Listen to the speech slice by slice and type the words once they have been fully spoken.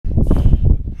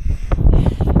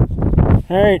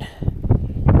Alright,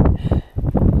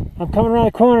 I'm coming around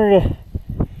the corner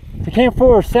to Camp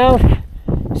 4,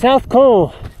 South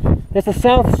Col. That's the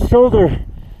south shoulder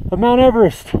of Mount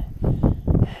Everest.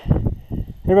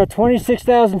 They're about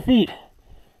 26,000 feet,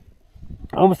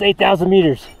 almost 8,000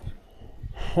 meters.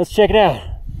 Let's check it out.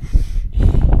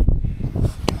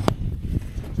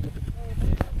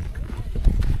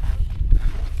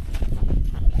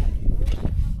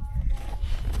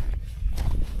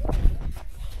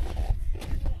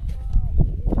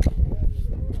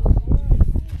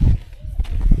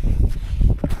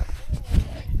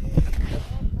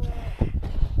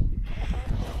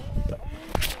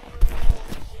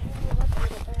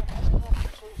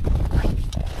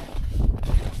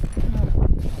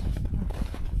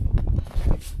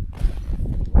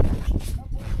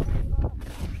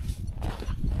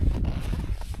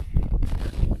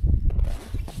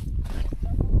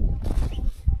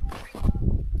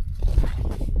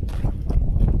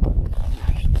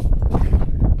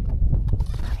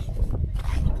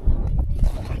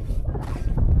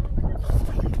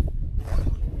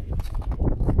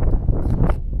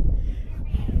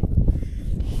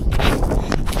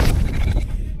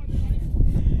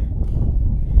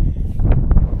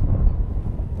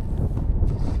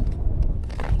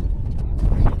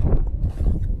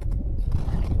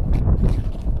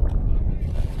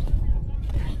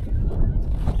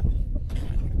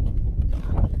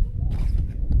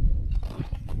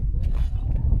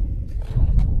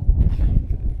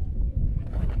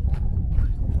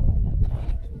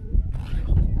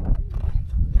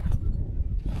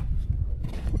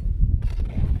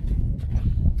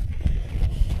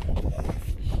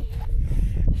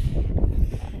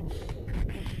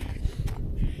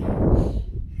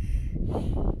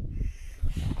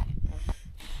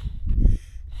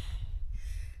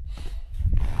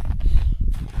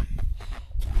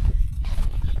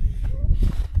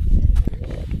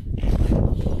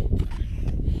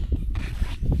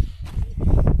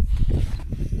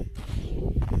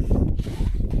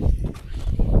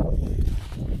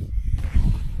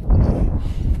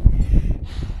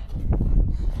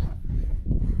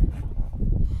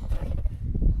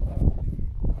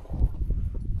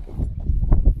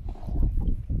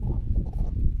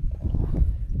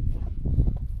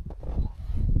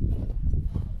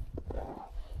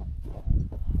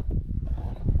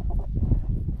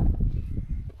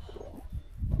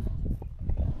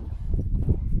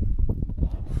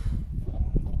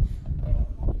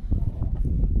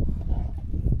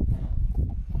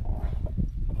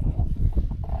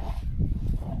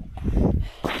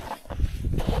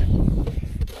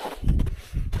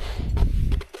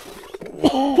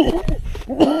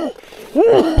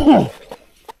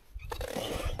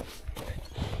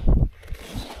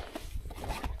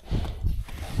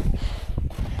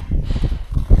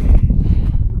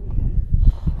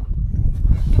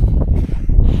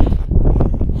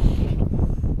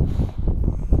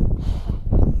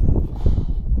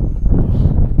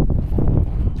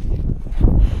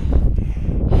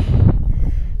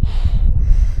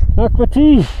 Aqua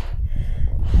tea.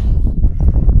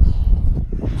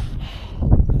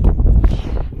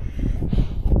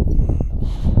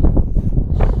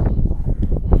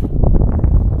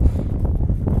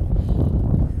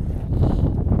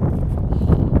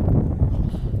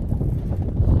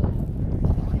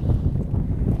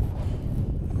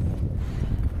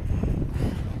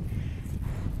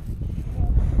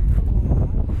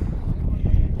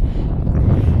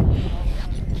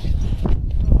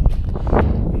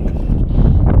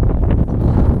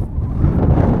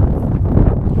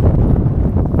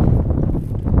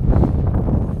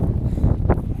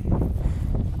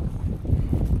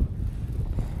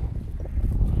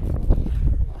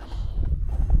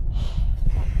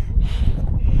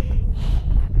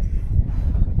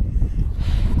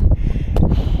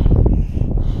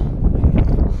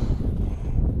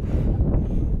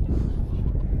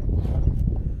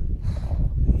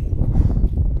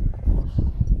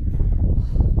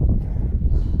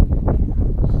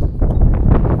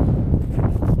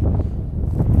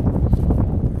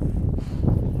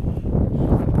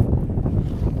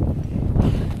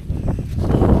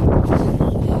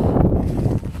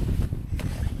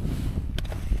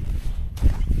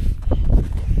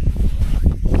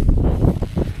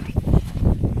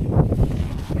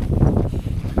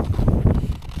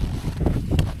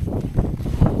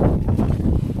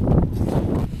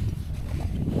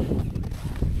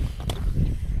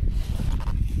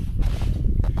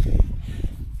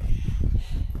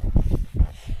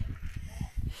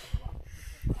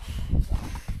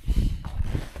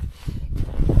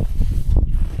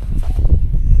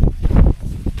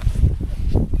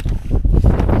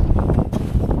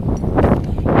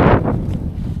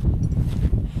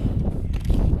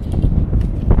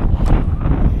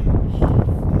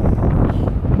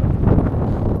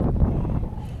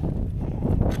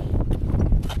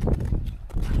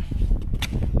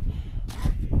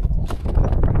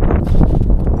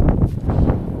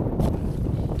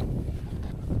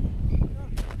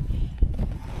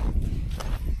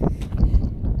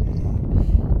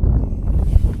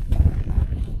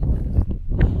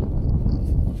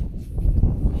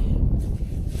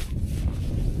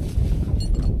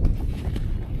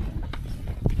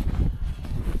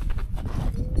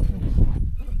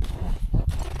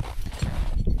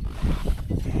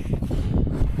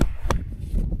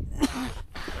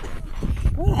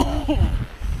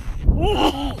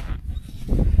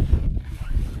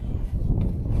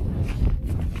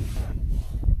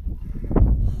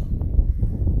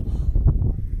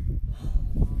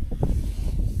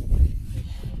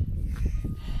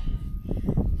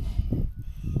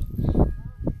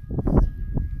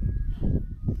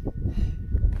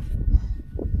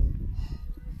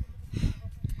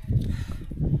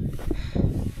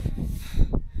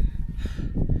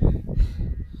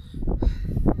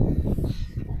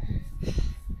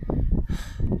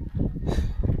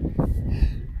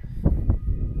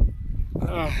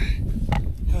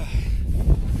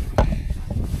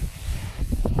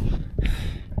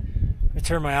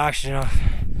 turn my oxygen off.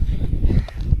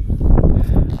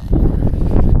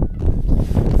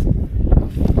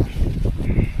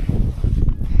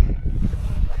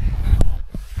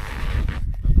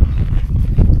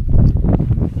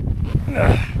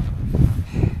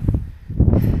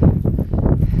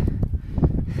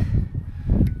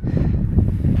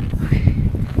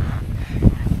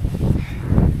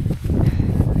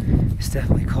 It's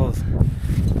definitely cold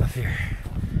up here.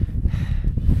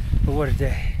 But what a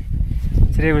day.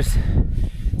 Today was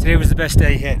the best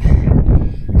day yet.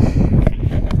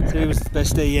 Today was the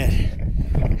best day yet.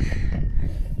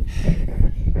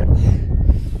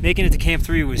 Making it to Camp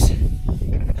 3 was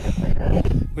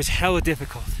hella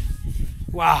difficult.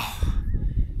 Wow.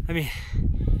 I mean,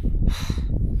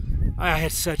 I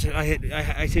hit such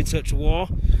a wall.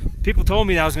 People told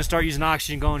me that I was gonna start using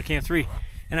oxygen going to Camp 3,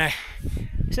 and I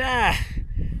said,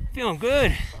 feeling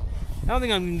good. I don't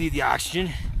think I'm gonna need the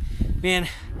oxygen. Man,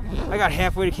 I got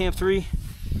halfway to Camp 3.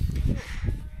 It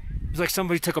was like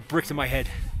somebody took a brick to my head.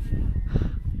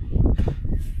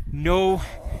 No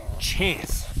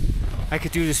chance I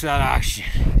could do this without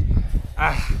oxygen.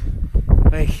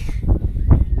 Like,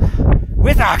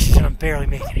 with oxygen, I'm barely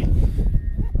making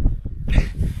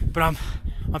it. But I'm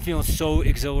feeling so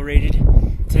exhilarated.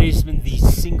 Today's been the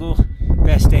single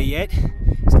best day yet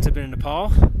since I've been in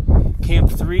Nepal.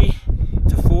 Camp 3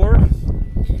 to 4.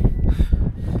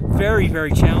 Very,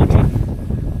 very challenging.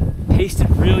 Paced it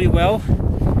really well.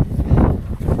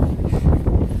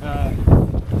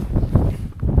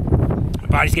 My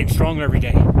body's getting stronger every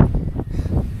day.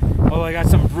 Although I got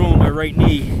some bruise in my right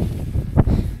knee.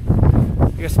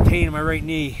 I got some pain in my right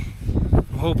knee.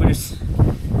 I'm hoping it's,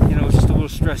 you know, just a little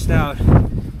stressed out.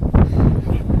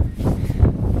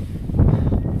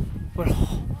 But,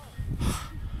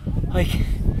 like,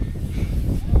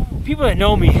 people that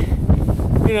know me,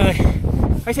 you know,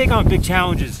 I take on big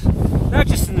challenges. Not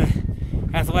just in the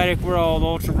athletic world,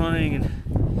 ultra running, and,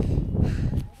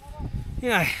 you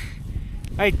know,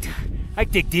 I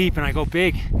dig deep and I go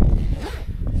big.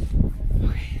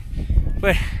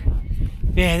 But,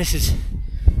 man,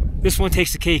 this one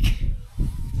takes the cake.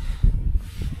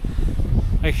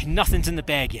 Like, nothing's in the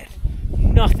bag yet.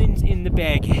 Nothing's in the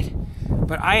bag yet.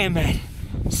 But I am at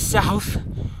South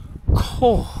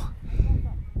Col,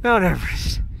 Mount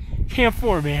Everest, Camp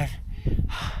 4, man.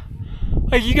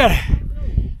 Like, you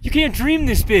can't dream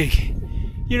this big.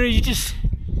 You know, you just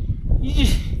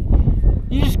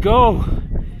go,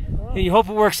 and you hope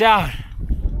it works out.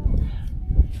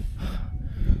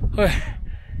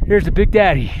 Here's the Big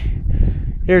Daddy.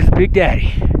 There's the Big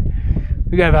Daddy.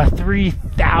 We got about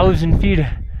 3,000 feet of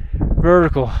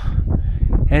vertical,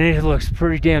 and it looks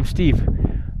pretty damn steep.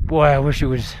 Boy, I wish it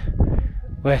was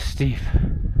less steep.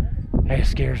 That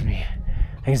scares me.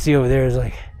 I can see over there is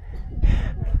like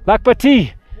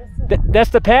Lakpati. That's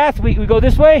the path. We go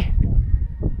this way.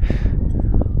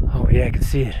 Oh yeah, I can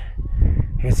see it.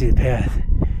 I can see the path.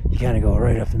 You kind of go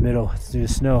right up the middle through the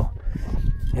snow,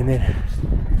 and then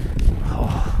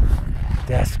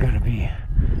that's gonna be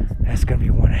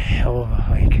one hell of a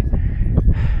hike.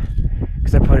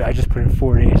 Cause I just put in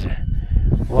 4 days,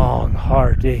 long,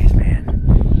 hard days, man.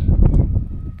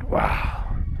 Wow,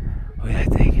 look at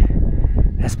that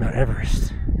thing. That's Mount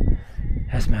Everest.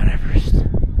 That's Mount Everest.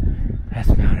 That's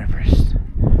Mount Everest.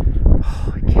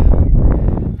 Oh,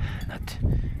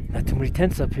 not too many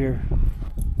tents up here.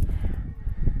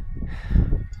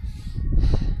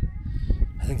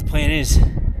 I think the plan is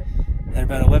at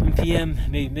about 11 p.m.,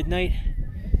 maybe midnight,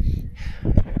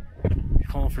 you're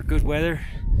calling for good weather,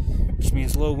 which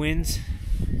means low winds,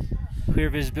 clear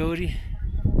visibility,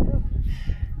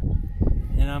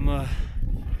 and I'm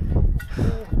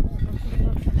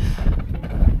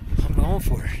going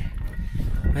for it.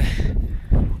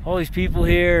 All these people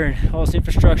here and all this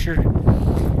infrastructure,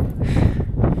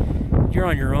 you're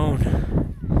on your own.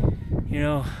 You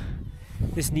know,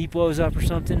 this knee blows up or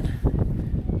something,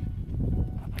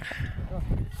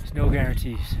 there's no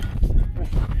guarantees.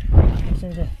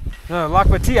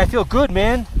 Lakpati, I feel good,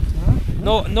 man.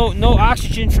 No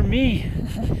oxygen for me.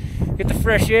 Get the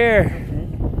fresh air.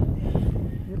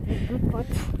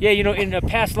 Yeah, you know, in a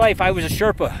past life I was a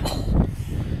Sherpa.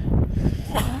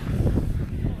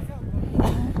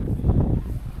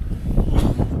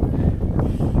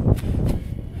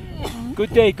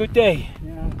 Good day, good day.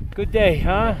 Good day,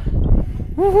 huh?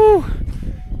 Woohoo!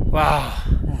 Wow.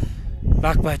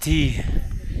 Lakpati.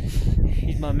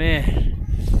 He's my man.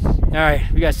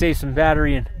 Alright, we gotta save some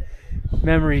battery and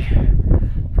memory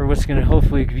for what's gonna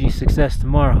hopefully be a success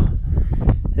tomorrow.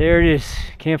 There it is,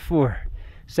 Camp 4,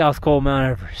 South Col, Mount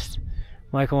Everest.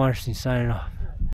 Michael Arnstein signing off.